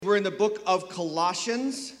we're in the book of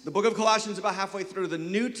Colossians. The book of Colossians is about halfway through the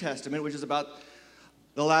New Testament, which is about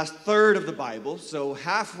the last third of the Bible. So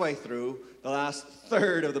halfway through the last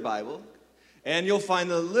third of the Bible. And you'll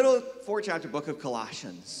find the little 4-chapter book of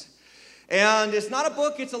Colossians. And it's not a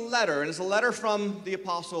book, it's a letter. And it's a letter from the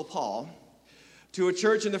Apostle Paul to a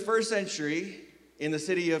church in the first century in the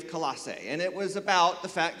city of Colossae. And it was about the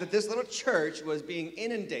fact that this little church was being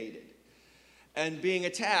inundated and being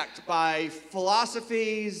attacked by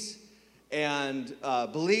philosophies and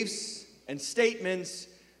beliefs and statements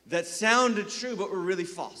that sounded true but were really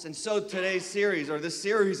false. And so today's series, or this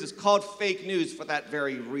series, is called Fake News for that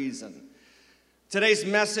very reason. Today's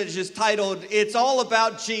message is titled, It's All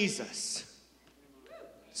About Jesus.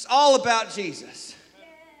 It's all about Jesus.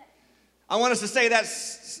 I want us to say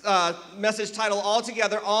that message title all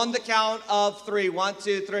together on the count of 3. 1,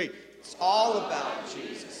 2, 3. It's all about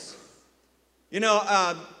Jesus. You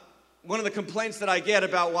know, one of the complaints that I get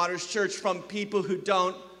about Waters Church from people who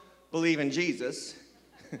don't believe in Jesus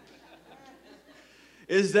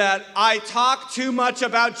is that I talk too much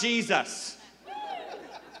about Jesus.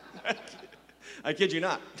 I kid you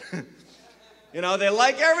not. You know, they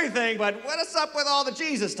like everything, but what's up with all the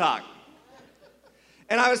Jesus talk?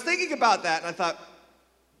 And I was thinking about that, and I thought,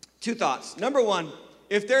 2 thoughts. Number 1,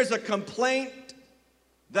 if there's a complaint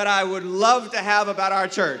that I would love to have about our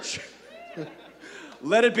church,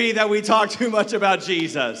 let it be that we talk too much about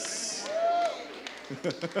Jesus.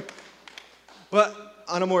 But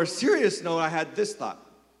on a more serious note, I had this thought.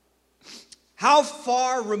 How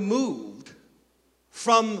far removed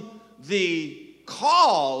from the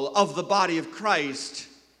call of the body of Christ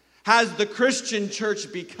has the Christian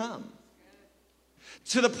church become?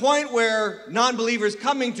 To the point where non-believers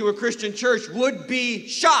coming to a Christian church would be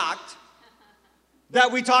shocked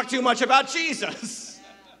that we talk too much about Jesus.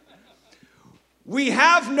 We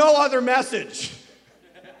have no other message.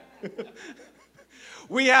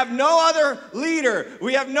 We have no other leader.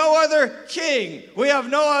 We have no other king. We have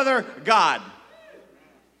no other God.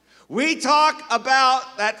 We talk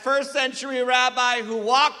about that first century rabbi who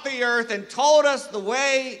walked the earth and told us the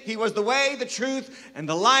way, he was the way, the truth, and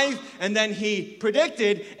the life, and then he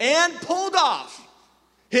predicted and pulled off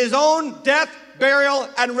his own death, burial,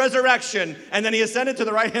 and resurrection, and then he ascended to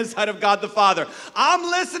the right-hand side of God the Father. I'm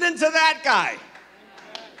listening to that guy.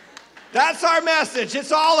 That's our message.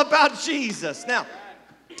 It's all about Jesus. Now,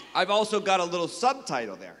 I've also got a little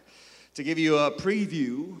subtitle there to give you a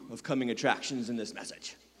preview of coming attractions in this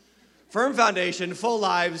message. Firm foundation, full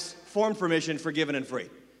lives, formed for mission, forgiven and free.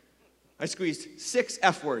 I squeezed 6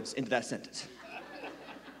 F words into that sentence.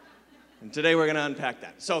 And today we're going to unpack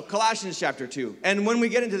that. So Colossians chapter 2. And when we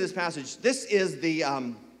get into this passage, this is the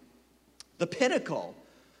pinnacle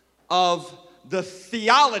of the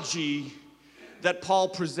theology that Paul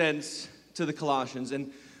presents to the Colossians.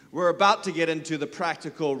 And we're about to get into the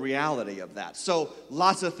practical reality of that. So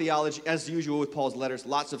lots of theology, as usual with Paul's letters,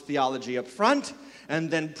 lots of theology up front, and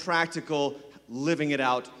then practical living it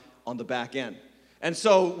out on the back end. And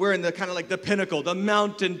so we're in the kind of like the pinnacle, the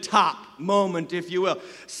mountaintop moment, if you will.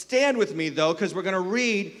 Stand with me, though, because we're going to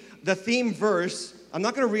read the theme verse. I'm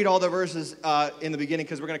not going to read all the verses in the beginning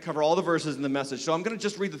because we're going to cover all the verses in the message. So I'm going to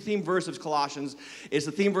just read the theme verse of Colossians. It's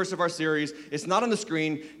the theme verse of our series. It's not on the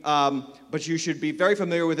screen, but you should be very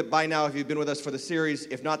familiar with it by now if you've been with us for the series.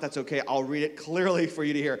 If not, that's okay. I'll read it clearly for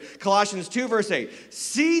you to hear. Colossians 2, verse 8.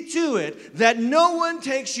 See to it that no one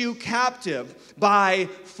takes you captive by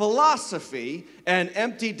philosophy and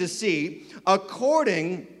empty deceit,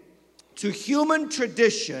 according to human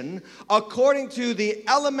tradition, according to the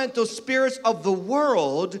elemental spirits of the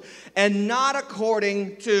world, and not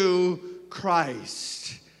according to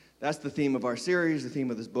Christ. That's the theme of our series, the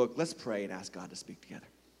theme of this book. Let's pray and ask God to speak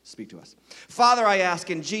to us. Father, I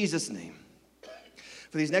ask in Jesus' name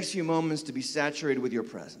for these next few moments to be saturated with your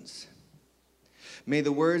presence. May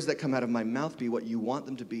the words that come out of my mouth be what you want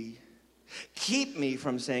them to be. Keep me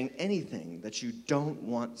from saying anything that you don't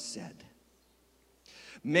want said.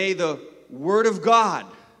 May the word of God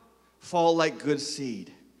fall like good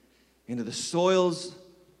seed into the soils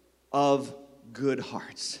of good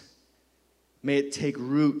hearts. May it take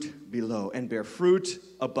root below and bear fruit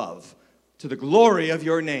above to the glory of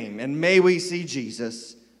your name. And may we see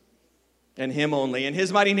Jesus and him only. In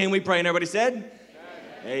his mighty name we pray. And everybody said,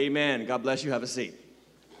 Amen. God bless you. Have a seat.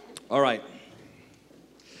 All right.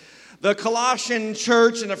 The Colossian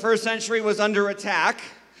church in the first century was under attack.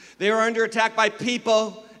 They were under attack by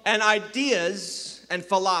people and ideas and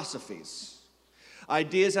philosophies.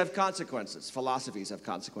 Ideas have consequences. Philosophies have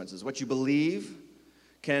consequences. What you believe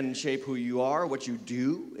can shape who you are. What you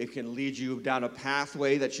do, it can lead you down a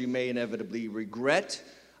pathway that you may inevitably regret.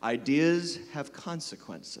 Ideas have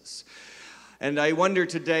consequences. And I wonder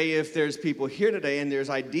today if there's people here today and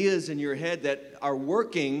there's ideas in your head that are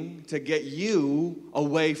working to get you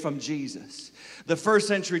away from Jesus. The first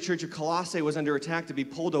century church of Colossae was under attack to be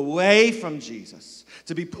pulled away from Jesus.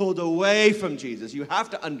 To be pulled away from Jesus. You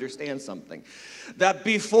have to understand something. That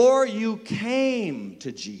before you came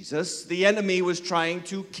to Jesus, the enemy was trying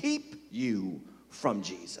to keep you from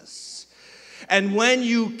Jesus. And when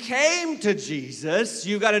you came to Jesus,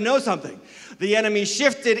 you got to know something. The enemy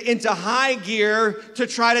shifted into high gear to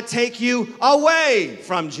try to take you away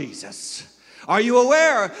from Jesus. Are you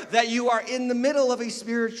aware that you are in the middle of a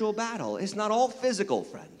spiritual battle? It's not all physical,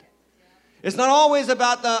 friend. It's not always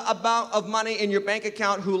about the amount of money in your bank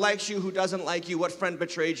account, who likes you, who doesn't like you, what friend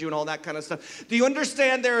betrayed you, and all that kind of stuff. Do you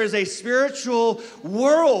understand there is a spiritual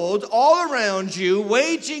world all around you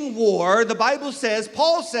waging war? The Bible says,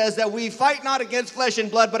 Paul says, that we fight not against flesh and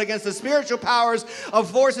blood, but against the spiritual powers of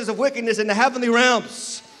forces of wickedness in the heavenly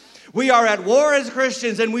realms. We are at war as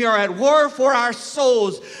Christians, and we are at war for our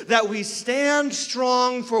souls, that we stand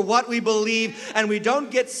strong for what we believe, and we don't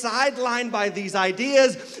get sidelined by these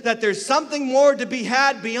ideas that there's something more to be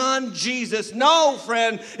had beyond Jesus. No,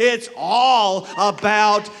 friend, it's all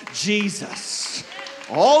about Jesus.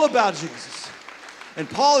 All about Jesus. And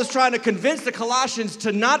Paul is trying to convince the Colossians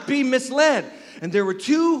to not be misled. And there were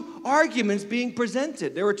two arguments being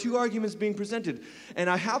presented. And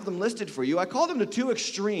I have them listed for you. I call them the two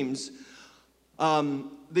extremes.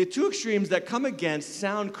 The two extremes that come against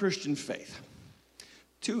sound Christian faith.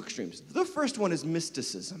 Two extremes. The first one is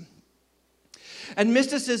mysticism. And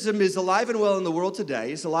mysticism is alive and well in the world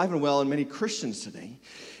today. It's alive and well in many Christians today.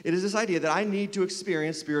 It is this idea that I need to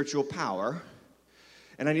experience spiritual power.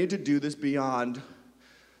 And I need to do this beyond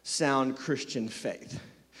sound Christian faith.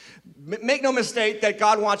 Make no mistake that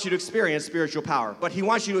God wants you to experience spiritual power, but He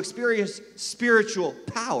wants you to experience spiritual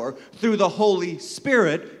power through the Holy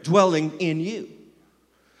Spirit dwelling in you.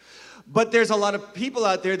 But there's a lot of people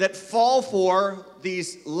out there that fall for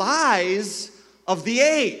these lies of the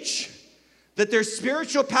age, that there's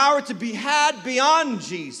spiritual power to be had beyond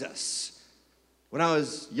Jesus. When I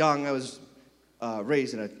was young, I was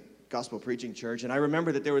raised in a gospel preaching church, and I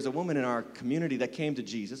remember that there was a woman in our community that came to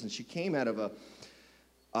Jesus, and she came out of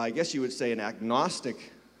I guess you would say an agnostic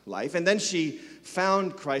life. And then she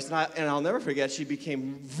found Christ, and I'll never forget, she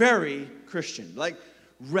became very Christian, like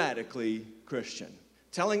radically Christian,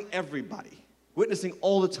 telling everybody, witnessing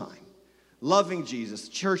all the time, loving Jesus,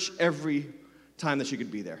 church every time that she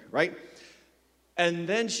could be there, right? And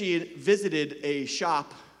then she visited a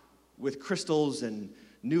shop with crystals and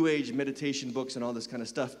New Age meditation books and all this kind of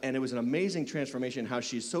stuff. And it was an amazing transformation how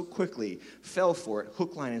she so quickly fell for it,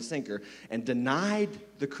 hook, line, and sinker, and denied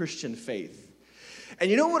the Christian faith.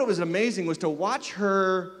 And you know what was amazing was to watch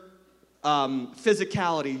her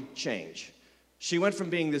physicality change. She went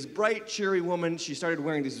from being this bright, cheery woman. She started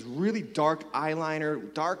wearing this really dark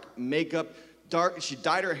eyeliner, dark makeup, she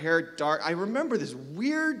dyed her hair dark. I remember this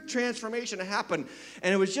weird transformation happen,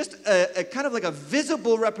 and it was just a kind of like a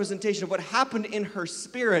visible representation of what happened in her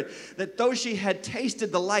spirit, that though she had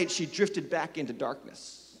tasted the light, she drifted back into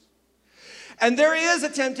darkness. And there is a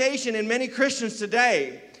temptation in many Christians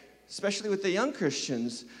today, especially with the young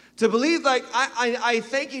Christians, to believe like, I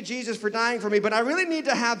thank you, Jesus, for dying for me, but I really need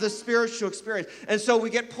to have this spiritual experience. And so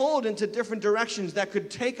we get pulled into different directions that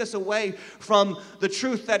could take us away from the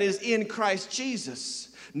truth that is in Christ Jesus.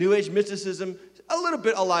 New Age mysticism, a little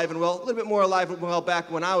bit alive and well, a little bit more alive and well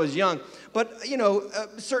back when I was young. But, you know,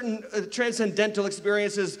 certain transcendental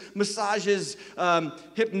experiences, massages,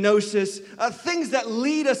 hypnosis, things that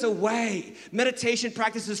lead us away. Meditation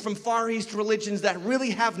practices from Far East religions that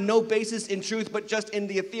really have no basis in truth, but just in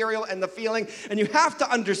the ethereal and the feeling. And you have to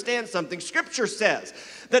understand something. Scripture says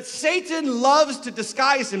that Satan loves to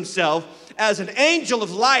disguise himself as an angel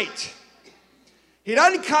of light. He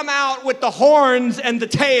doesn't come out with the horns and the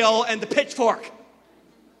tail and the pitchfork.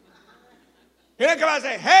 He doesn't come out and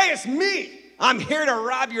say, hey, it's me. I'm here to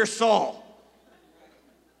rob your soul.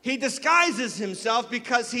 He disguises himself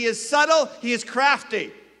because he is subtle, he is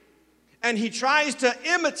crafty, and he tries to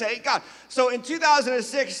imitate God. So in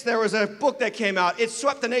 2006, there was a book that came out. It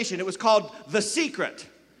swept the nation. It was called The Secret,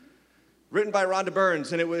 written by Rhonda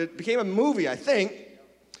Burns, and it became a movie, I think.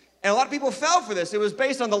 And a lot of people fell for this. It was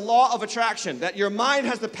based on the law of attraction, that your mind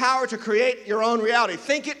has the power to create your own reality.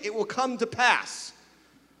 Think it, it will come to pass.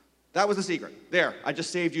 That was The Secret. There, I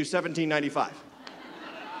just saved you $17.95.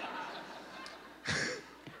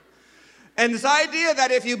 And this idea that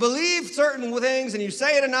if you believe certain things and you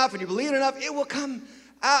say it enough and you believe it enough, it will come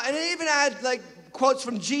out. And it even had like quotes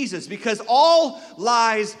from Jesus, because all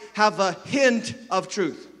lies have a hint of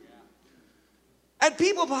truth. And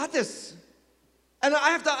people bought this. And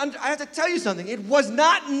I have to tell you something. It was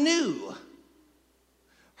not new.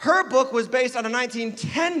 Her book was based on a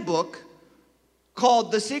 1910 book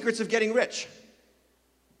called The Secrets of Getting Rich.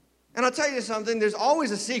 And I'll tell you something, there's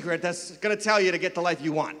always a secret that's going to tell you to get the life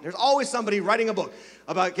you want. There's always somebody writing a book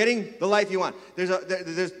about getting the life you want.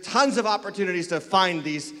 There's tons of opportunities to find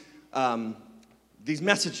these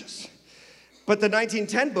messages. But the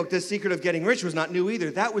 1910 book, The Secret of Getting Rich, was not new either.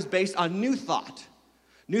 That was based on New Thought.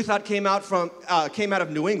 New Thought came out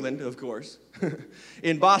of New England, of course,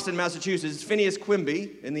 in Boston, Massachusetts. Phineas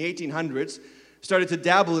Quimby, in the 1800s, started to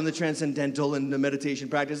dabble in the transcendental and the meditation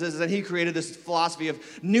practices, and he created this philosophy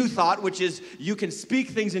of New Thought, which is you can speak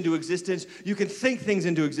things into existence, you can think things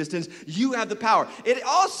into existence, you have the power. It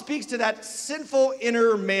all speaks to that sinful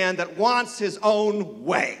inner man that wants his own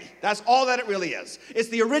way. That's all that it really is. It's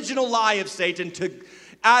the original lie of Satan to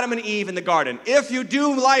Adam and Eve in the garden. If you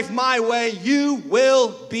do life my way, you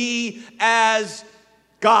will be as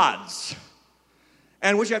gods.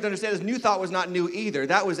 And what you have to understand is New Thought was not new either.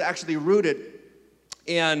 That was actually rooted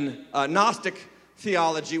in Gnostic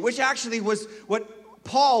theology, which actually was what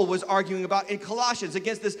Paul was arguing about in Colossians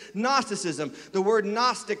against this Gnosticism. The word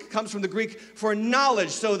Gnostic comes from the Greek for knowledge.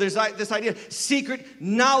 So there's this idea of secret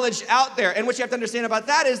knowledge out there. And what you have to understand about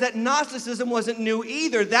that is that Gnosticism wasn't new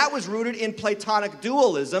either. That was rooted in Platonic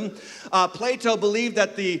dualism. Plato believed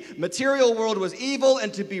that the material world was evil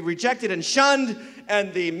and to be rejected and shunned,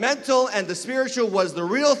 and the mental and the spiritual was the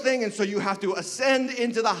real thing, and so you have to ascend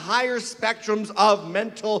into the higher spectrums of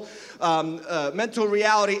mental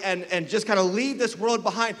reality and just kind of leave this world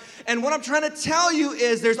behind. And what I'm trying to tell you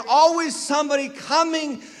is there's always somebody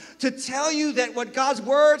coming to tell you that what God's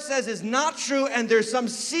word says is not true, and there's some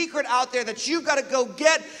secret out there that you've got to go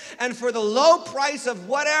get, and for the low price of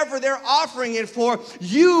whatever they're offering it for,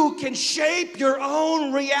 you can shape your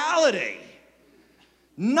own reality.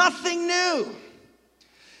 Nothing new.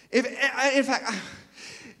 In fact,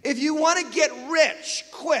 if you want to get rich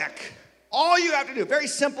quick, all you have to do, very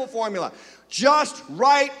simple formula, just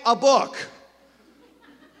write a book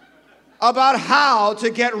about how to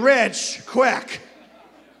get rich quick.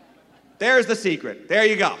 There's the secret. There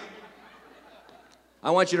you go.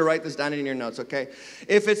 I want you to write this down in your notes, okay?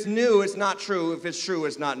 If it's new, it's not true. If it's true,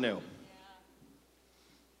 it's not new.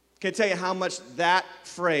 Can I tell you how much that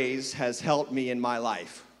phrase has helped me in my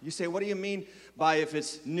life? You say, what do you mean by if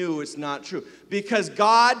it's new, it's not true? Because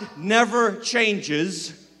God never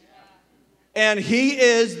changes, and he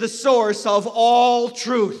is the source of all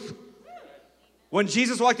truth. When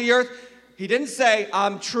Jesus walked the earth, he didn't say,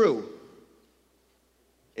 I'm true.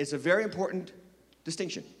 It's a very important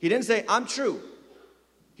distinction. He didn't say, I'm true.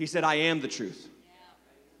 He said, I am the truth.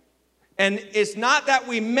 And it's not that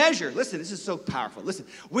we measure. Listen, this is so powerful. Listen,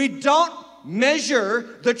 we don't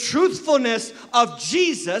measure the truthfulness of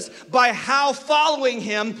Jesus by how following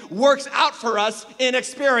him works out for us in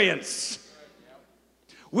experience.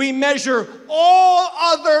 We measure all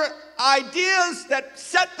other ideas that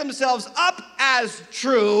set themselves up as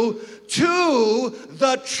true to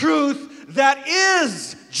the truth that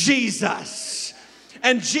is Jesus.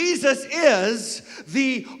 And Jesus is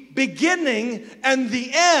the beginning and the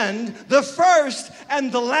end, the first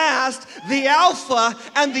and the last, the Alpha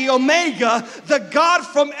and the Omega, the God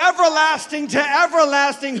from everlasting to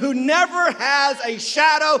everlasting who never has a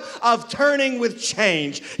shadow of turning with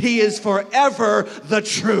change. He is forever the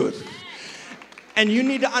truth. And you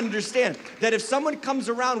need to understand that if someone comes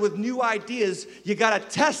around with new ideas, you got to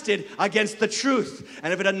test it against the truth.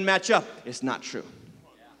 And if it doesn't match up, it's not true.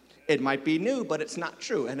 It might be new, but it's not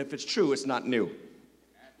true. And if it's true, it's not new.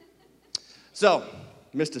 So,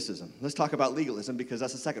 mysticism. Let's talk about legalism because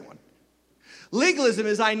that's the second one. Legalism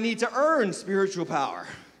is I need to earn spiritual power.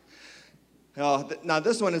 Now,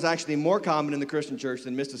 this one is actually more common in the Christian church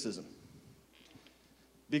than mysticism.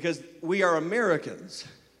 Because we are Americans.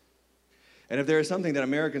 And if there is something that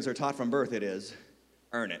Americans are taught from birth, it is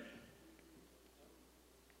earn it.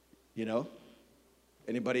 You know?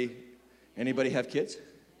 Anybody have kids?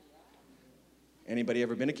 Anybody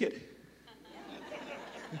ever been a kid?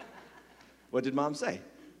 What did mom say?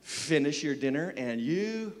 Finish your dinner and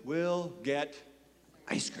you will get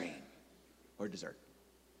ice cream or dessert.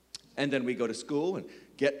 And then we go to school and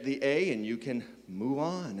get the A and you can move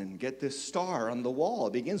on and get this star on the wall.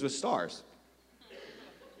 It begins with stars.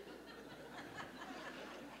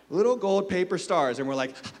 Little gold paper stars. And we're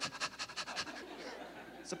like,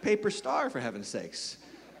 it's a paper star for heaven's sakes.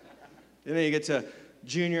 And then you get to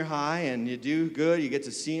junior high and you do good. You get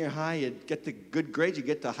to senior high, you get the good grades, you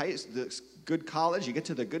get the good college, you get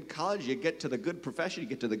to the good college, you get to the good profession, you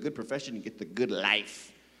get to the good profession, you get the good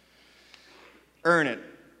life. Earn it.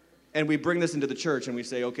 And we bring this into the church and we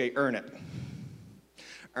say, okay, earn it.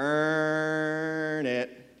 Earn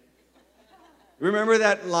it. Remember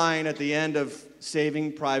that line at the end of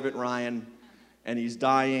Saving Private Ryan? And he's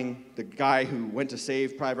dying, the guy who went to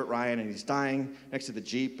save Private Ryan, and he's dying next to the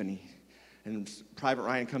Jeep, and Private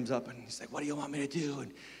Ryan comes up, and he's like, what do you want me to do?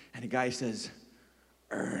 And the guy says,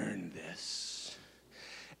 earn this.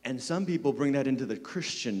 And some people bring that into the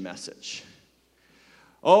Christian message.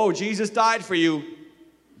 Oh, Jesus died for you,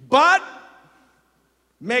 but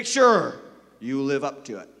make sure you live up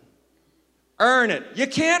to it. Earn it. You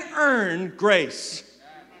can't earn grace.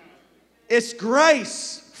 It's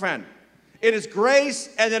grace, friend. It is grace,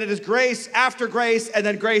 and then it is grace after grace, and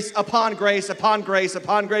then grace upon grace, upon grace,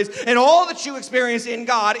 upon grace. And all that you experience in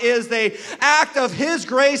God is the act of His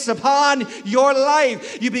grace upon your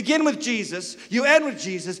life. You begin with Jesus, you end with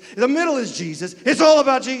Jesus, the middle is Jesus. It's all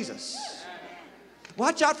about Jesus.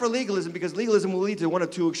 Watch out for legalism, because legalism will lead to one of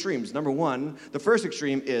two extremes. Number one, the first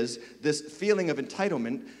extreme is this feeling of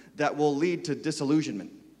entitlement that will lead to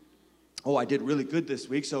disillusionment. Oh, I did really good this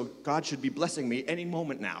week, so God should be blessing me any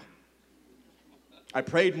moment now. I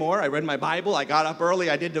prayed more, I read my Bible, I got up early,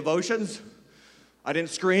 I did devotions. I didn't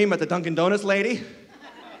scream at the Dunkin' Donuts lady.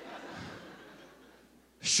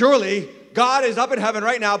 Surely, God is up in heaven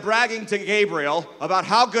right now bragging to Gabriel about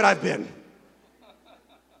how good I've been.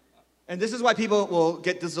 And this is why people will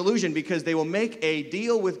get disillusioned, because they will make a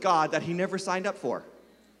deal with God that He never signed up for.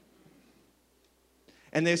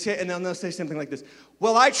 And they'll say something like this,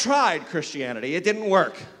 well, I tried Christianity, it didn't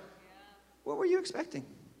work. What were you expecting?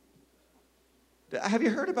 Have you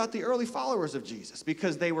heard about the early followers of Jesus?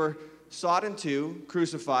 Because they were sought into,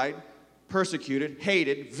 crucified, persecuted,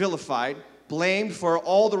 hated, vilified, blamed for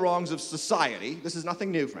all the wrongs of society. This is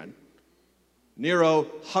nothing new, friend. Nero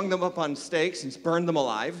hung them up on stakes and burned them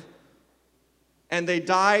alive. And they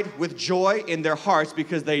died with joy in their hearts,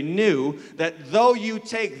 because they knew that though you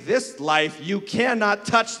take this life, you cannot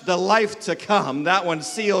touch the life to come. That one's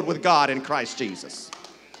sealed with God in Christ Jesus.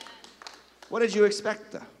 What did you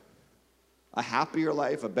expect, though? A happier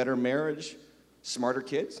life, a better marriage, smarter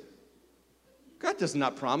kids? God does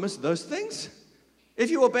not promise those things.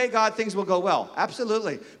 If you obey God, things will go well.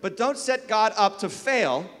 Absolutely. But don't set God up to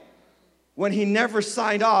fail when He never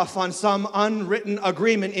signed off on some unwritten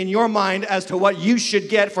agreement in your mind as to what you should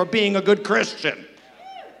get for being a good Christian.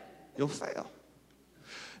 You'll fail.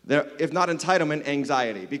 If not entitlement,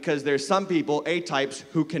 anxiety. Because there's some people, A-types,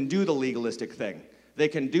 who can do the legalistic thing. They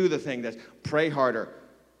can do the thing that's pray harder,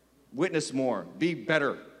 witness more, be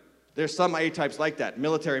better. There's some A-types like that,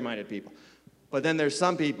 military-minded people. But then there's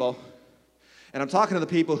some people, and I'm talking to the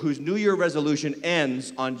people whose New Year resolution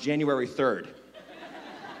ends on January 3rd.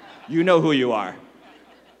 You know who you are.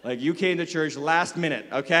 Like, you came to church last minute,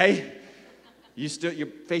 okay? Your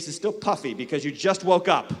face is still puffy because you just woke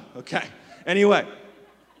up, okay? Anyway,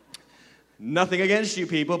 nothing against you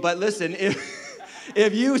people, but listen,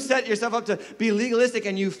 if you set yourself up to be legalistic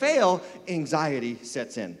and you fail, anxiety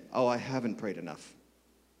sets in. Oh, I haven't prayed enough.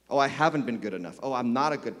 Oh, I haven't been good enough. Oh, I'm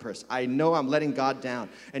not a good person. I know I'm letting God down.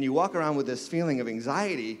 And you walk around with this feeling of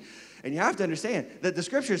anxiety, and you have to understand that the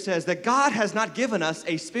scripture says that God has not given us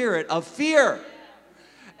a spirit of fear.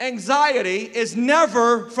 Anxiety is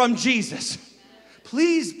never from Jesus.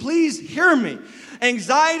 Please hear me.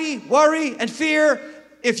 Anxiety, worry, and fear,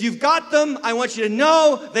 if you've got them, I want you to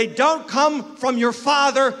know they don't come from your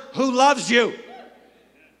Father who loves you.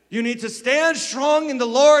 You need to stand strong in the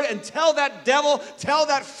Lord and tell that devil, tell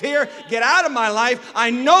that fear, get out of my life. I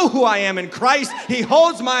know who I am in Christ. He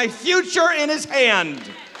holds my future in His hand.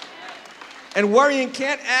 And worrying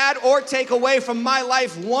can't add or take away from my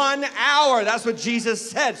life 1 hour. That's what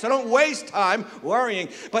Jesus said. So don't waste time worrying.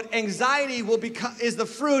 But anxiety is the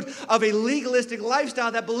fruit of a legalistic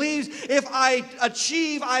lifestyle that believes if I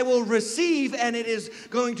achieve, I will receive. And it is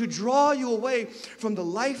going to draw you away from the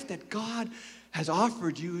life that God has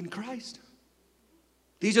offered you in Christ.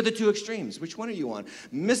 These are the two extremes. Which one are you on?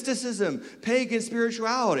 Mysticism, pagan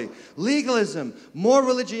spirituality, legalism, more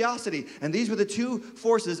religiosity. And these were the two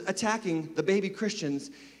forces attacking the baby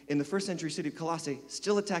Christians in the first century city of Colossae,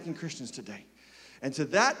 still attacking Christians today. And to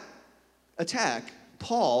that attack,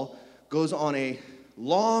 Paul goes on a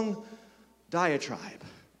long diatribe.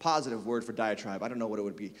 Positive word for diatribe. I don't know what it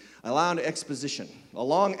would be. A long exposition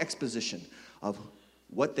of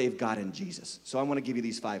what they've got in Jesus. So I want to give you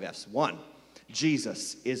these 5 F's. 1,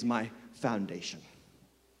 Jesus is my foundation.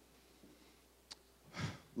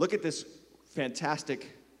 Look at this fantastic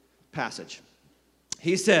passage.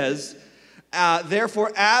 He says,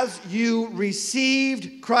 therefore, as you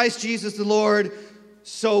received Christ Jesus the Lord,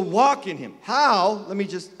 so walk in Him. How? Let me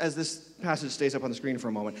just, as this passage stays up on the screen for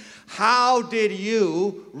a moment. How did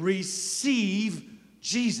you receive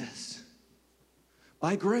Jesus?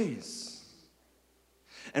 By grace.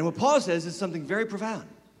 And what Paul says is something very profound.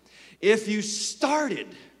 If you started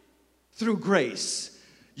through grace,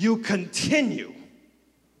 you continue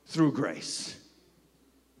through grace.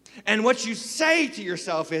 And what you say to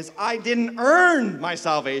yourself is, I didn't earn my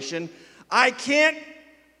salvation. I can't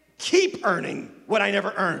keep earning what I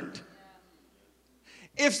never earned.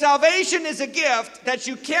 If salvation is a gift that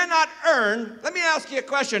you cannot earn, let me ask you a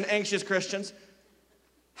question, anxious Christians.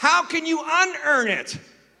 How can you unearn it?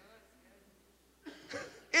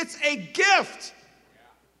 It's a gift.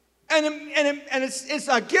 And it's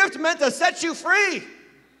a gift meant to set you free.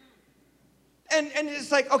 And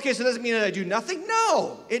it's like, okay, so does it mean that I do nothing?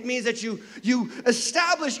 No. It means that you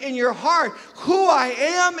establish in your heart who I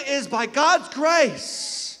am is by God's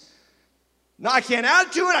grace. Now, I can't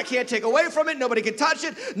add to it. I can't take away from it. Nobody can touch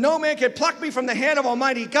it. No man can pluck me from the hand of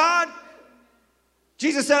Almighty God.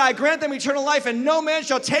 Jesus said, I grant them eternal life, and no man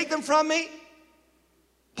shall take them from me.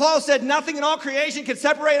 Paul said, nothing in all creation can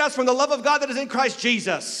separate us from the love of God that is in Christ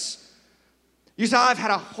Jesus. You say, I've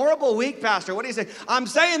had a horrible week, Pastor. What do you say? I'm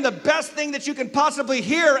saying the best thing that you can possibly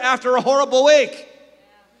hear after a horrible week.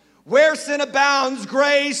 Where sin abounds,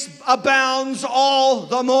 grace abounds all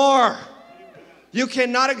the more. You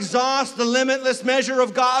cannot exhaust the limitless measure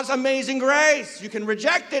of God's amazing grace. You can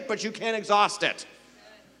reject it, but you can't exhaust it.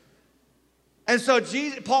 And so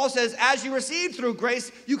Paul says, as you receive through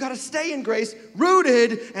grace, you got to stay in grace,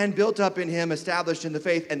 rooted and built up in him, established in the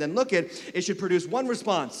faith. And then look at, it should produce one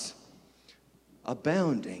response: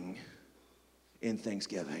 abounding in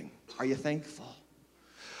thanksgiving. Are you thankful?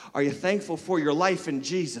 Are you thankful for your life in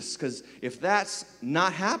Jesus? Because if that's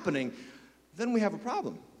not happening, then we have a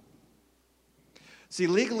problem. See,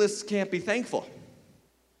 legalists can't be thankful.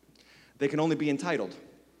 They can only be entitled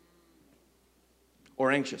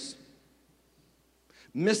or anxious.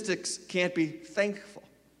 Mystics can't be thankful.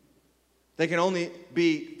 They can only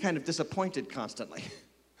be kind of disappointed constantly.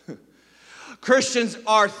 Christians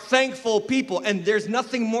are thankful people, and there's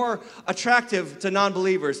nothing more attractive to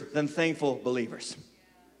non-believers than thankful believers.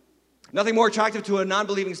 Nothing more attractive to a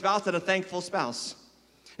non-believing spouse than a thankful spouse.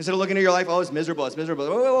 Instead of looking at your life, oh, it's miserable, it's miserable.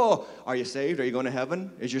 Whoa, whoa, whoa. Are you saved? Are you going to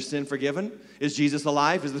heaven? Is your sin forgiven? Is Jesus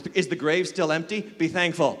alive? Is the grave still empty? Be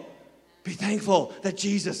thankful. Be thankful that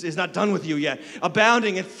Jesus is not done with you yet.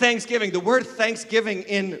 Abounding in thanksgiving. The word thanksgiving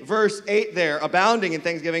in verse 8 there, abounding in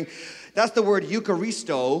thanksgiving, that's the word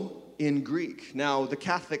Eucharisto in Greek. Now, the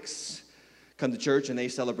Catholics come to church and they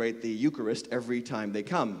celebrate the Eucharist every time they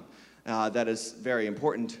come. That is very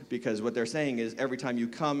important because what they're saying is every time you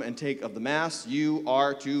come and take of the Mass, you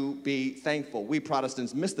are to be thankful. We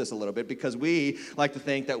Protestants miss this a little bit because we like to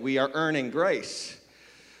think that we are earning grace.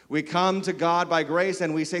 We come to God by grace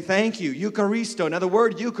and we say thank you, Eucharisto. Now the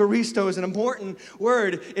word Eucharisto is an important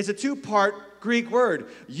word. It's a two-part Greek word,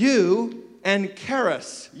 eu and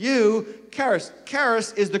charis. Charis.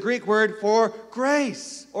 Charis is the Greek word for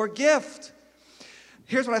grace or gift.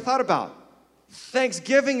 Here's what I thought about.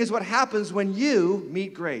 Thanksgiving is what happens when you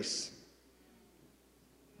meet grace.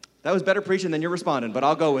 That was better preaching than you're responding, but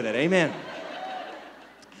I'll go with it. Amen.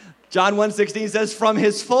 John 1:16 says, from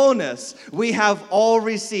his fullness we have all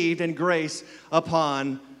received in grace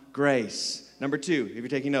upon grace. Number 2, if you're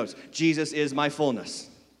taking notes, Jesus is my fullness.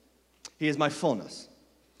 He is my fullness.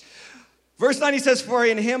 Verse 9, he says, for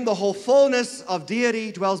in him the whole fullness of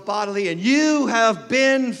deity dwells bodily, and you have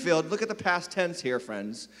been filled. Look at the past tense here,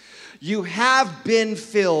 friends. You have been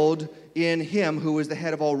filled in him who is the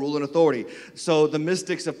head of all rule and authority. So the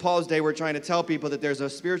mystics of Paul's day were trying to tell people that there's a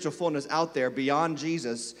spiritual fullness out there beyond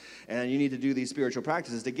Jesus, and you need to do these spiritual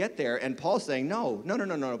practices to get there. And Paul's saying, no.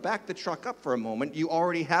 Back the truck up for a moment. You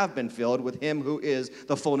already have been filled with him who is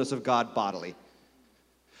the fullness of God bodily.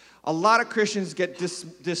 A lot of Christians get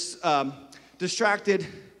distracted.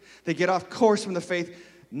 They get off course from the faith,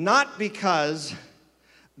 not because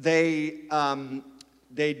they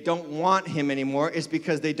don't want him anymore. It's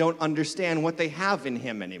because they don't understand what they have in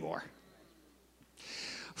him anymore.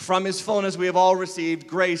 From his fullness we have all received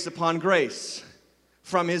grace upon grace.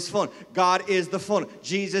 From his fullness. God is the fullness.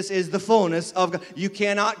 Jesus is the fullness of God. You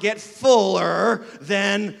cannot get fuller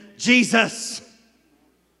than Jesus.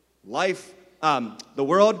 Life, the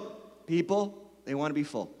world, people, they want to be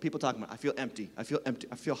full. People talking about, I feel empty. I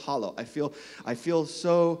feel hollow. I feel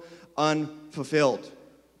so unfulfilled.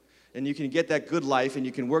 And you can get that good life and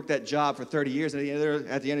you can work that job for 30 years, and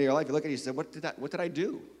at the end of your life, you look at it and you say, what did I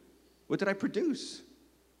do? What did I produce?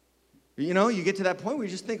 You know, you get to that point where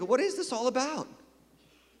you just think, what is this all about?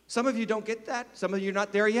 Some of you don't get that. Some of you are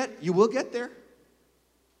not there yet. You will get there.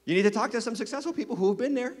 You need to talk to some successful people who have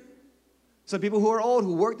been there. Some people who are old,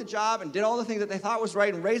 who worked the job and did all the things that they thought was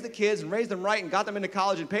right and raised the kids and raised them right and got them into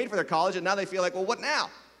college and paid for their college, and now they feel like, well, what now?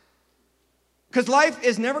 Because life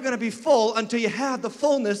is never going to be full until you have the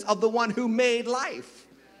fullness of the one who made life.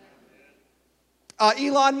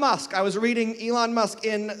 Elon Musk. I was reading Elon Musk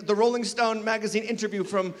in the Rolling Stone magazine interview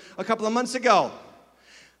from a couple of months ago.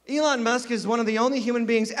 Elon Musk is one of the only human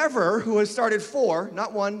beings ever who has started 4,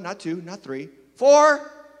 not 1, not 2, not 3, $4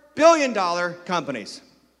 billion companies.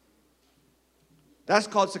 That's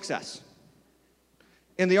called success.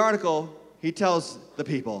 In the article, he tells the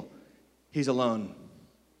people he's alone.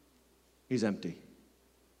 He's empty.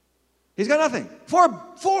 He's got nothing.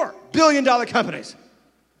 $4 billion companies.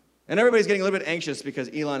 And everybody's getting a little bit anxious because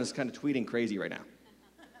Elon is kind of tweeting crazy right now.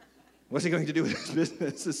 What's he going to do with his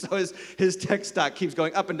business? So his tech stock keeps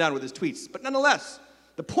going up and down with his tweets. But nonetheless,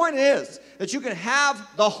 the point is that you can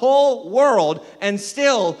have the whole world and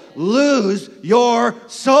still lose your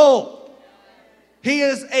soul. He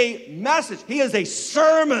is a message. He is a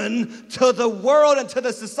sermon to the world and to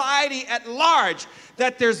the society at large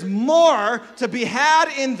that there's more to be had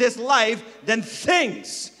in this life than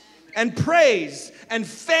things and praise and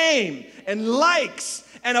fame and likes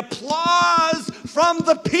and applause from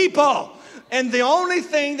the people. And the only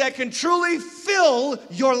thing that can truly fill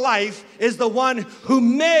your life is the one who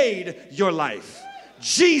made your life.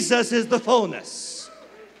 Jesus is the fullness.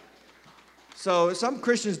 So some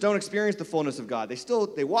Christians don't experience the fullness of God.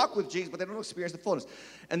 They walk with Jesus, but they don't experience the fullness.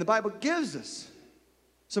 And the Bible gives us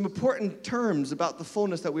some important terms about the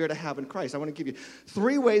fullness that we are to have in Christ. I want to give you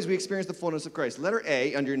 3 ways we experience the fullness of Christ. Letter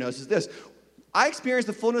A under your notes is this. I experience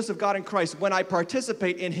the fullness of God in Christ when I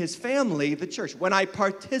participate in his family, the church. When I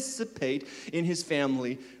participate in his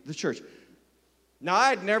family, the church. Now, I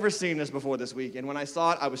had never seen this before this week, and when I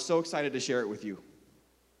saw it, I was so excited to share it with you.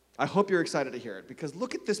 I hope you're excited to hear it, because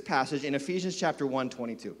look at this passage in Ephesians chapter 1,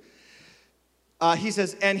 22. He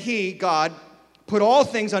says, and he, God, put all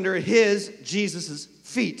things under his, Jesus'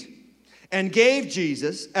 feet, and gave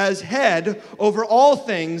Jesus as head over all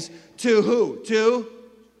things to who?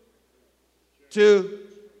 To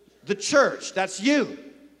the church. That's you.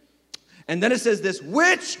 And then it says this,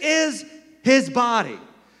 which is his body.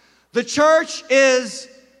 The church is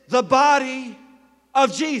the body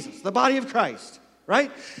of Jesus, the body of Christ,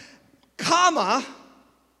 right? Comma,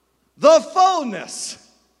 the fullness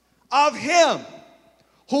of him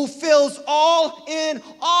who fills all in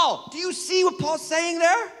all. Do you see what Paul's saying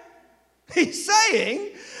there? He's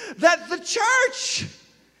saying that the church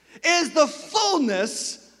is the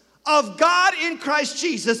fullness of God in Christ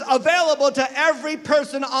Jesus available to every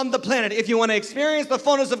person on the planet. If you want to experience the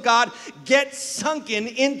fullness of God, get sunken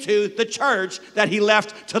into the church that he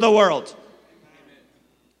left to the world.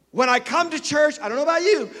 When I come to church, I don't know about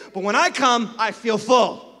you, but when I come, I feel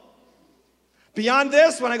full. Beyond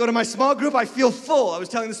this, when I go to my small group, I feel full. I was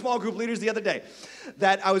telling the small group leaders the other day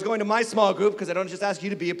that I was going to my small group, because I don't just ask you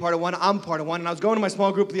to be a part of one, I'm part of one. And I was going to my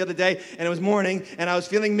small group the other day, and it was morning, and I was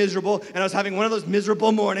feeling miserable, and I was having one of those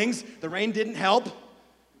miserable mornings. The rain didn't help.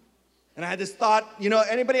 And I had this thought,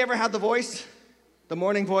 anybody ever had the voice? The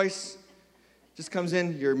morning voice? Just comes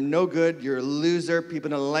in, you're no good, you're a loser, people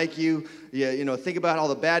don't like you, think about all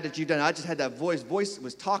the bad that you've done. I just had that voice. Voice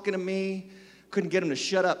was talking to me, couldn't get him to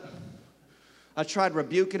shut up. I tried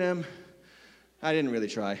rebuking him. I didn't really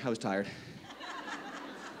try, I was tired.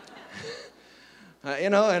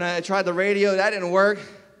 And I tried the radio, that didn't work.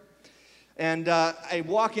 And I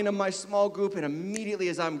walk into my small group, and immediately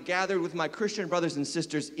as I'm gathered with my Christian brothers and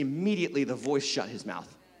sisters, immediately the voice shut his mouth.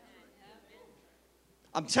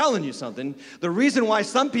 I'm telling you something. The reason why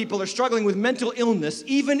some people are struggling with mental illness,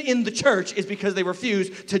 even in the church, is because they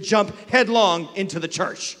refuse to jump headlong into the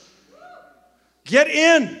church. Get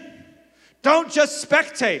in. Don't just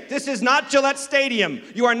spectate. This is not Gillette Stadium.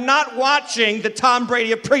 You are not watching the Tom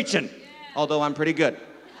Brady of preaching, although I'm pretty good.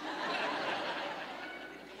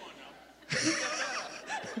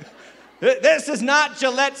 This is not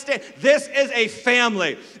Gillette Stadium. This is a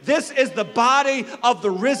family. This is the body of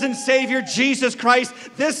the risen Savior, Jesus Christ.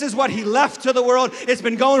 This is what he left to the world. It's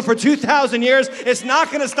been going for 2,000 years. It's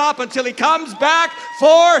not going to stop until he comes back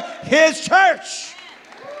for his church.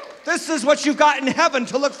 This is what you've got in heaven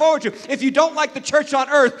to look forward to. If you don't like the church on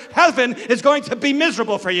earth, heaven is going to be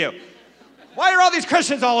miserable for you. Why are all these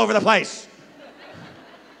Christians all over the place?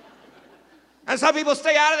 And some people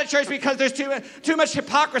stay out of the church because there's too much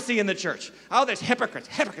hypocrisy in the church. Oh, there's hypocrites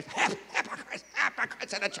in the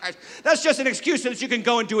church. That's just an excuse so that you can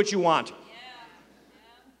go and do what you want.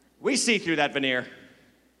 We see through that veneer.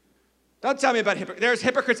 Don't tell me about hypocrites. There's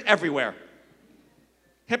hypocrites everywhere.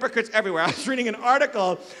 Hypocrites everywhere. I was reading an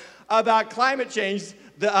article about climate change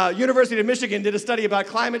The University of Michigan did a study about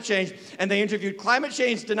climate change, and they interviewed climate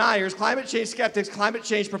change deniers, climate change skeptics, climate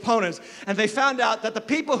change proponents, and they found out that the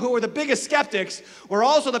people who were the biggest skeptics were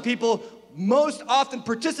also the people most often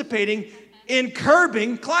participating in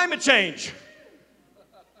curbing climate change.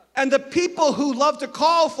 And the people who love to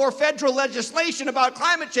call for federal legislation about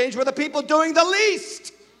climate change were the people doing the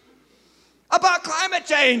least about climate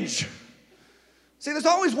change. See, there's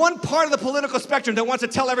always one part of the political spectrum that wants to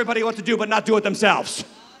tell everybody what to do but not do it themselves.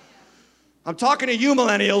 I'm talking to you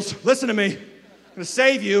millennials. Listen to me. I'm going to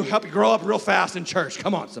save you, help you grow up real fast in church.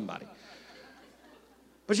 Come on, somebody.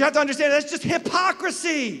 But you have to understand that's just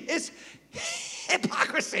hypocrisy. It's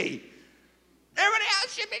hypocrisy. Everybody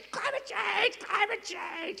else should be climate change, climate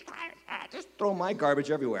change, climate change. Just throw my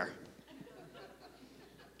garbage everywhere.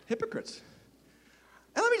 Hypocrites.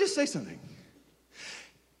 And let me just say something.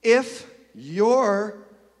 If a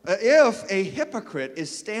hypocrite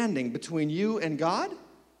is standing between you and God,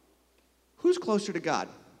 who's closer to God?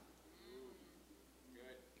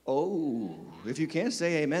 Oh, if you can't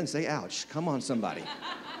say amen, say ouch. Come on, somebody.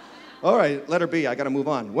 All right, letter B, I got to move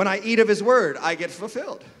on. When I eat of his word, I get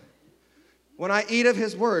fulfilled. When I eat of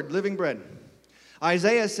his word, living bread.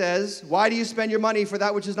 Isaiah says, why do you spend your money for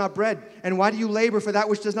that which is not bread? And why do you labor for that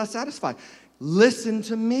which does not satisfy? Listen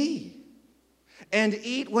to me. And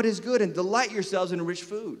eat what is good and delight yourselves in rich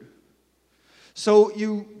food. So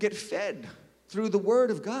you get fed through the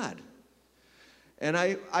word of God. And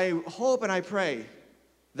I hope and I pray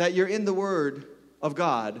that you're in the word of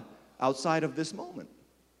God outside of this moment.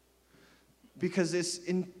 Because it's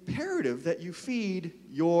imperative that you feed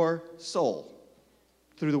your soul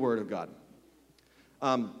through the word of God.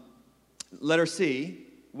 Letter C,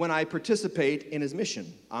 when I participate in his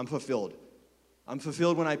mission, I'm fulfilled. I'm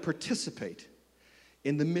fulfilled when I participate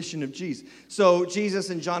in the mission of Jesus. So Jesus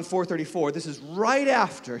in John 4:34, this is right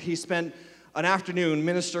after he spent an afternoon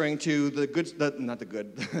ministering to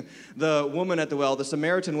the woman at the well, the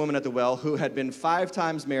Samaritan woman at the well, who had been 5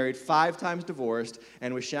 times married, 5 times divorced,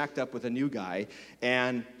 and was shacked up with a new guy.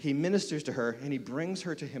 And he ministers to her, and he brings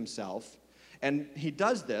her to himself. And he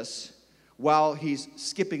does this while he's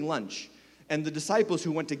skipping lunch. And the disciples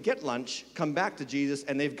who went to get lunch come back to Jesus,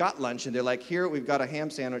 and they've got lunch, and they're like, here, we've got a ham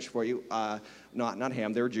sandwich for you. Not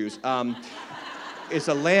ham, they were Jews. It's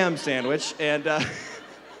a lamb sandwich, and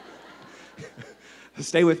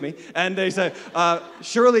stay with me. And they say,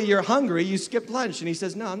 surely you're hungry, you skipped lunch. And he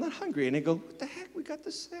says, no, I'm not hungry. And they go, what the heck, we got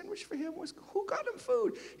this sandwich for him. Who got him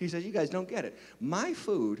food? He says, you guys don't get it. My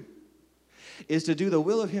food is to do the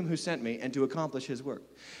will of him who sent me and to accomplish his work.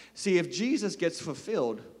 See, if Jesus gets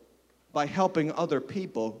fulfilled by helping other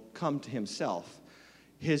people come to himself,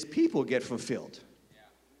 his people get fulfilled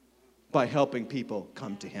by helping people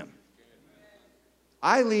come to him.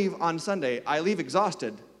 I leave on Sunday, I leave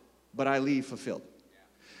exhausted, but I leave fulfilled.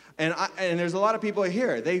 And there's a lot of people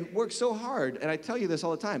here, they work so hard, and I tell you this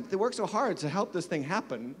all the time, they work so hard to help this thing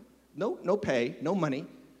happen, no pay, no money,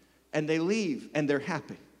 and they leave and they're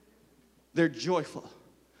happy. They're joyful.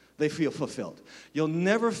 They feel fulfilled. You'll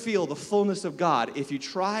never feel the fullness of God if you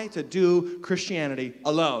try to do Christianity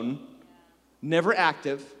alone, never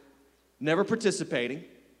active, never participating.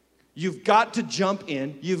 You've got to jump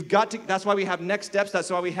in. That's why we have Next Steps.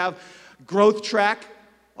 That's why we have Growth Track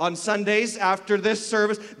on Sundays after this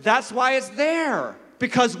service. That's why it's there.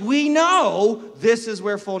 Because we know this is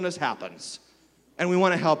where fullness happens. And we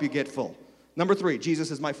want to help you get full. Number 3,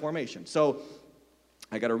 Jesus is my formation. So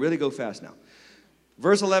I got to really go fast now.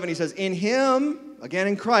 Verse 11, he says, in him, again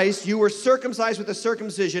in Christ, you were circumcised with a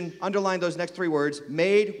circumcision, underline those next 3 words,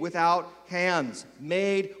 made without hands.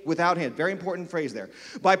 Made without hands. Very important phrase there.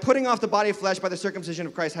 By putting off the body of flesh by the circumcision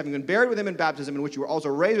of Christ, having been buried with him in baptism, in which you were also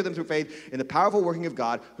raised with him through faith in the powerful working of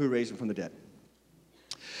God who raised him from the dead.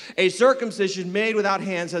 A circumcision made without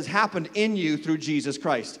hands has happened in you through Jesus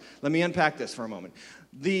Christ. Let me unpack this for a moment.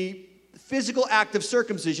 The physical act of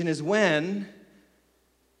circumcision is when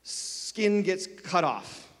skin gets cut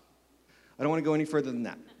off. I don't want to go any further than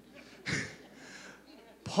that.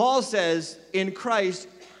 Paul says in Christ,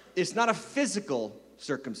 it's not a physical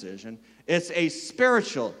circumcision, it's a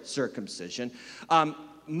spiritual circumcision.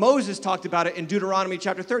 Moses talked about it in Deuteronomy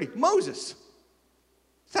chapter 30. Moses.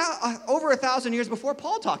 Over 1,000 years before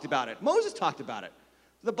Paul talked about it. Moses talked about it.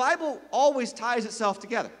 The Bible always ties itself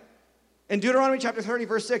together. In Deuteronomy chapter 30,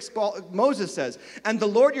 verse 6, Moses says, and the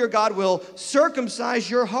Lord your God will circumcise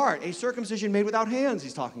your heart. A circumcision made without hands,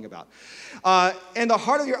 he's talking about. And the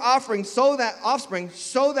heart of your offspring, so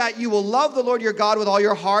that you will love the Lord your God with all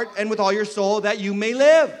your heart and with all your soul, that you may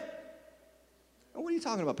live. And what are you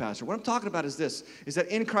talking about, Pastor? What I'm talking about is this, is that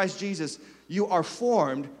in Christ Jesus, you are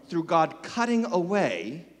formed through God cutting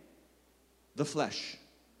away the flesh.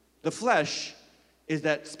 The flesh is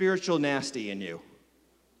that spiritual nasty in you.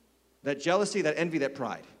 That jealousy, that envy, that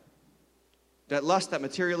pride. That lust, that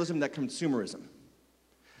materialism, that consumerism.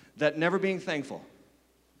 That never being thankful.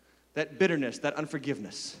 That bitterness, that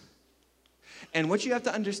unforgiveness. And what you have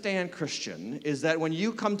to understand, Christian, is that when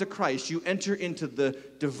you come to Christ, you enter into the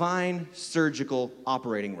divine surgical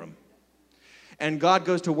operating room. And God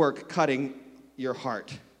goes to work cutting your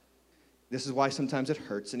heart. This is why sometimes it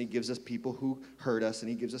hurts, and he gives us people who hurt us, and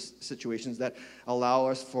he gives us situations that allow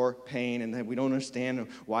us for pain, and that we don't understand.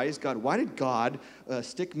 Why did God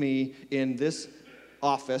stick me in this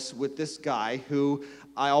office with this guy who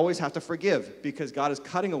I always have to forgive? Because God is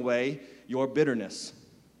cutting away your bitterness,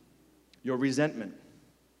 your resentment.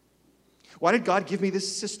 Why did God give me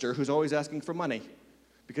this sister who's always asking for money?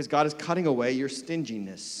 Because God is cutting away your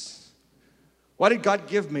stinginess. Why did God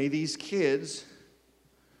give me these kids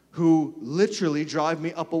who literally drive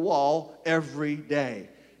me up a wall every day?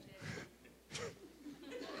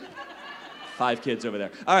 5 kids over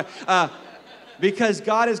there. All right. Because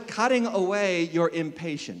God is cutting away your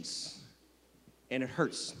impatience. And it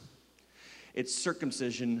hurts. It's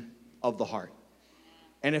circumcision of the heart.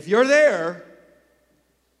 And if you're there,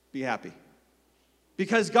 be happy.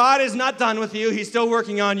 Because God is not done with you. He's still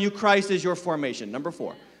working on you. Christ is your formation. Number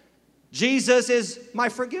 4. Jesus is my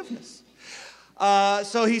forgiveness.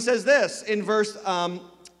 So he says this in verse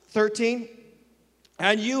 13.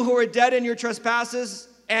 And you who are dead in your trespasses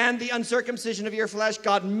and the uncircumcision of your flesh,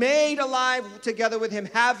 God made alive together with him,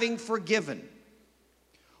 having forgiven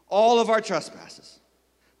all of our trespasses.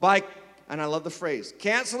 By, and I love the phrase,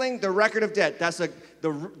 canceling the record of debt. That's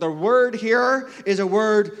the word here is a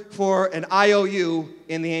word for an IOU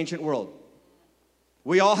in the ancient world.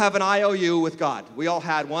 We all have an IOU with God. We all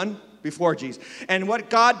had one before Jesus. And what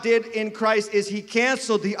God did in Christ is he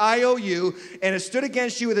canceled the IOU, and it stood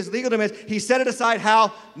against you with his legal demands. He set it aside.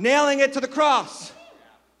 How? Nailing it to the cross.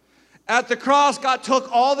 At the cross, God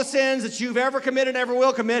took all the sins that you've ever committed, ever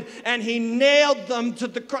will commit, and he nailed them to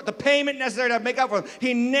the payment necessary to make up for them.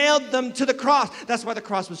 He nailed them to the cross. That's why the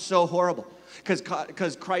cross was so horrible,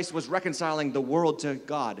 because Christ was reconciling the world to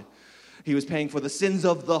God. He was paying for the sins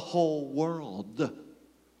of the whole world.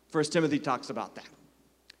 1 Timothy talks about that.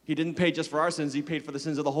 He didn't pay just for our sins. He paid for the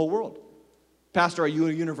sins of the whole world. Pastor, are you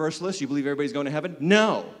a universalist? You believe everybody's going to heaven?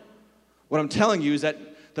 No. What I'm telling you is that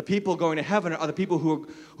the people going to heaven are the people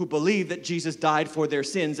who believe that Jesus died for their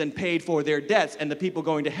sins and paid for their debts. And the people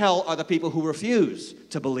going to hell are the people who refuse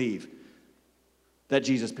to believe that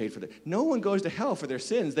Jesus paid for them. No one goes to hell for their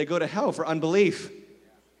sins. They go to hell for unbelief.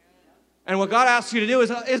 And what God asks you to do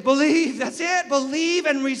is believe. That's it. Believe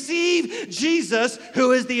and receive Jesus,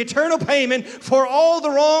 who is the eternal payment for all the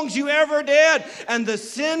wrongs you ever did. And the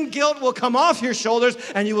sin guilt will come off your shoulders,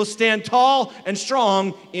 and you will stand tall and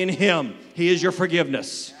strong in him. He is your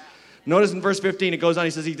forgiveness. Notice in verse 15, it goes on,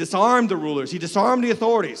 he says, he disarmed the rulers, he disarmed the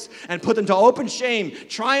authorities, and put them to open shame,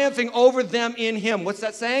 triumphing over them in him. What's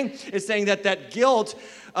that saying? It's saying that that guilt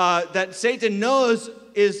that Satan knows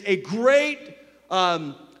is a great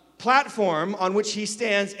platform on which he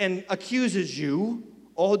stands and accuses you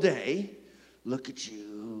all day. Look at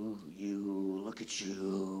you, look at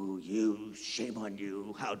you, shame on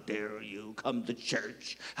you. How dare you come to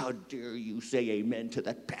church? How dare you say amen to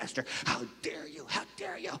that pastor? How dare you, how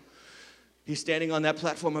dare you? He's standing on that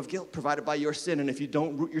platform of guilt provided by your sin, and if you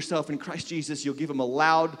don't root yourself in Christ Jesus, you'll give him a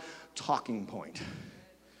loud talking point.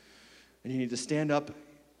 And you need to stand up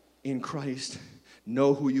in Christ,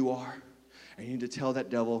 know who you are, and you need to tell that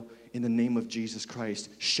devil, in the name of Jesus Christ,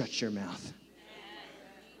 shut your mouth.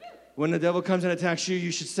 When the devil comes and attacks you,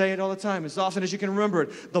 you should say it all the time, as often as you can remember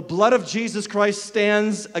it. The blood of Jesus Christ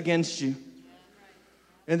stands against you.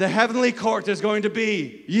 In the heavenly court, there's going to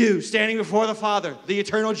be you standing before the Father, the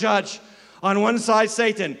eternal judge. On one side,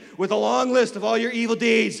 Satan, with a long list of all your evil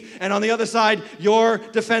deeds. And on the other side, your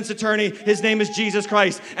defense attorney. His name is Jesus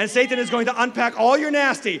Christ. And Satan is going to unpack all your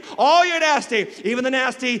nasty, even the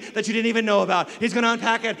nasty that you didn't even know about. He's going to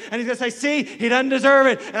unpack it, and he's going to say, see, he doesn't deserve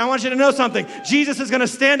it. And I want you to know something. Jesus is going to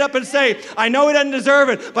stand up and say, I know he doesn't deserve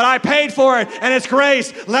it, but I paid for it, and it's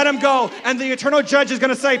grace. Let him go. And the eternal judge is going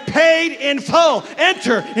to say, paid in full.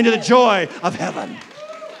 Enter into the joy of heaven.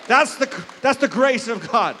 That's the grace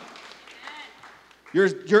of God.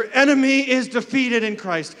 Your enemy is defeated in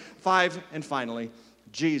Christ. 5, and finally,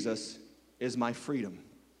 Jesus is my freedom.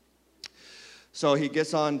 So he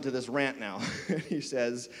gets on to this rant now. He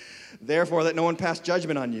says, therefore, let no one pass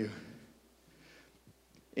judgment on you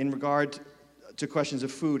in regard to questions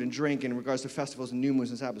of food and drink, in regards to festivals and new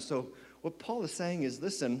moons and Sabbaths. So what Paul is saying is,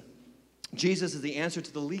 listen, Jesus is the answer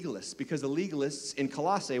to the legalists, because the legalists in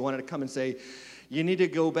Colossae wanted to come and say, you need to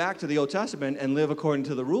go back to the Old Testament and live according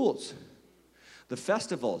to the rules, the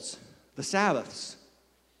festivals, the Sabbaths,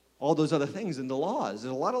 all those other things, and the laws.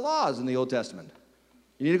 There's a lot of laws in the Old Testament.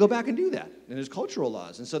 You need to go back and do that. And there's cultural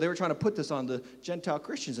laws. And so they were trying to put this on the Gentile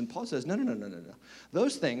Christians. And Paul says, no.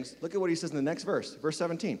 Those things, look at what he says in the next verse, verse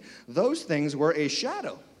 17. Those things were a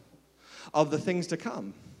shadow of the things to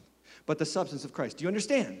come, but the substance of Christ. Do you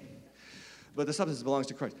understand? But the substance belongs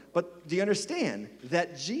to Christ. But do you understand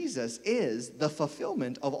that Jesus is the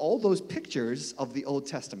fulfillment of all those pictures of the Old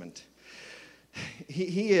Testament?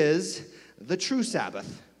 He is the true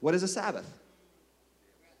Sabbath. What is a Sabbath?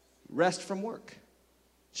 Rest from work.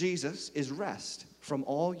 Jesus is rest from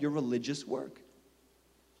all your religious work.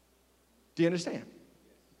 Do you understand?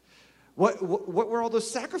 What were all those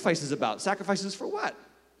sacrifices about? Sacrifices for what?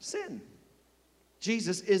 Sin.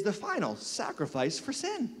 Jesus is the final sacrifice for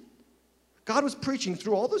sin. God was preaching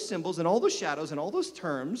through all those symbols and all those shadows and all those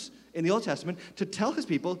terms in the Old Testament to tell his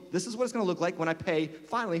people, this is what it's going to look like when I pay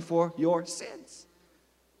finally for your sins.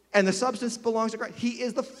 And the substance belongs to Christ. He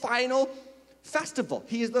is the final festival.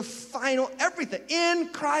 He is the final everything. In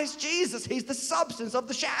Christ Jesus, he's the substance of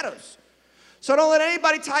the shadows. So don't let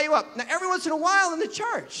anybody tie you up. Now, every once in a while in the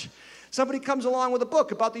church, somebody comes along with a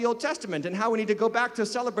book about the Old Testament and how we need to go back to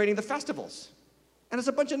celebrating the festivals. And it's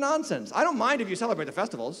a bunch of nonsense. I don't mind if you celebrate the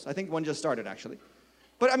festivals. I think one just started, actually.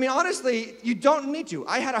 But, I mean, honestly, you don't need to.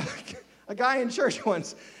 I had a guy in church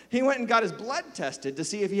once. He went and got his blood tested to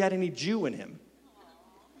see if he had any Jew in him.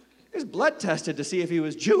 His blood tested to see if he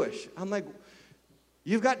was Jewish. I'm like,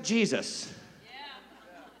 you've got Jesus.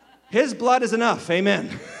 His blood is enough. Amen.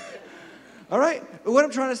 All right? But what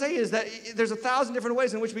I'm trying to say is that there's 1,000 different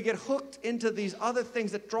ways in which we get hooked into these other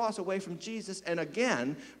things that draw us away from Jesus. And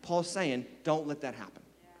again, Paul's saying, don't let that happen.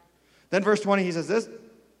 Then verse 20, he says this.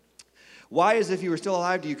 Why, as if you were still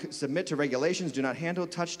alive, do you submit to regulations? Do not handle,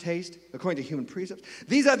 touch, taste, according to human precepts.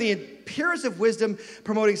 These are the purest of wisdom,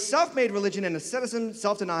 promoting self-made religion and asceticism,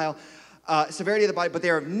 self-denial, severity of the body, but they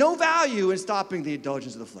are of no value in stopping the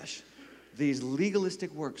indulgence of the flesh. These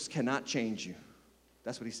legalistic works cannot change you.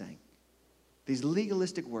 That's what he's saying. These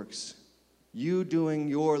legalistic works, you doing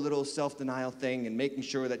your little self-denial thing and making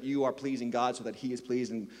sure that you are pleasing God so that he is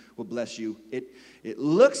pleased and will bless you. It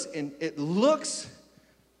looks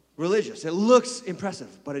religious. It looks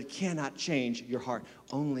impressive, but it cannot change your heart.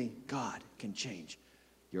 Only God can change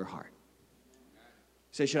your heart.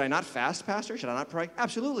 You say, should I not fast, Pastor? Should I not pray?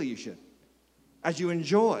 Absolutely you should. As you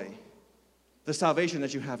enjoy the salvation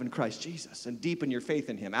that you have in Christ Jesus and deepen your faith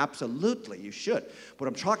in him, absolutely you should. What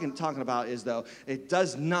I'm talking about is, though, it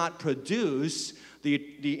does not produce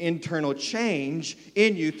the internal change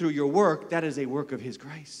in you through your work. That is a work of his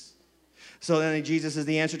grace. So then Jesus is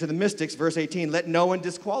the answer to the mystics. Verse 18, let no one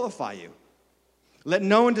disqualify you. Let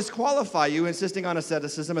no one disqualify you, insisting on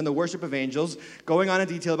asceticism and the worship of angels, going on in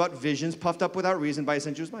detail about visions, puffed up without reason by a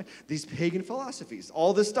sensuous mind. These pagan philosophies,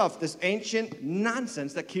 all this stuff, this ancient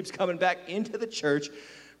nonsense that keeps coming back into the church.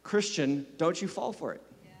 Christian, don't you fall for it.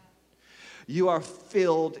 Yeah. You are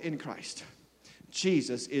filled in Christ.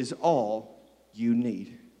 Jesus is all you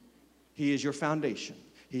need. He is your foundation.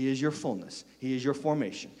 He is your fullness. He is your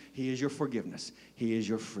formation. He is your forgiveness. He is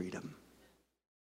your freedom.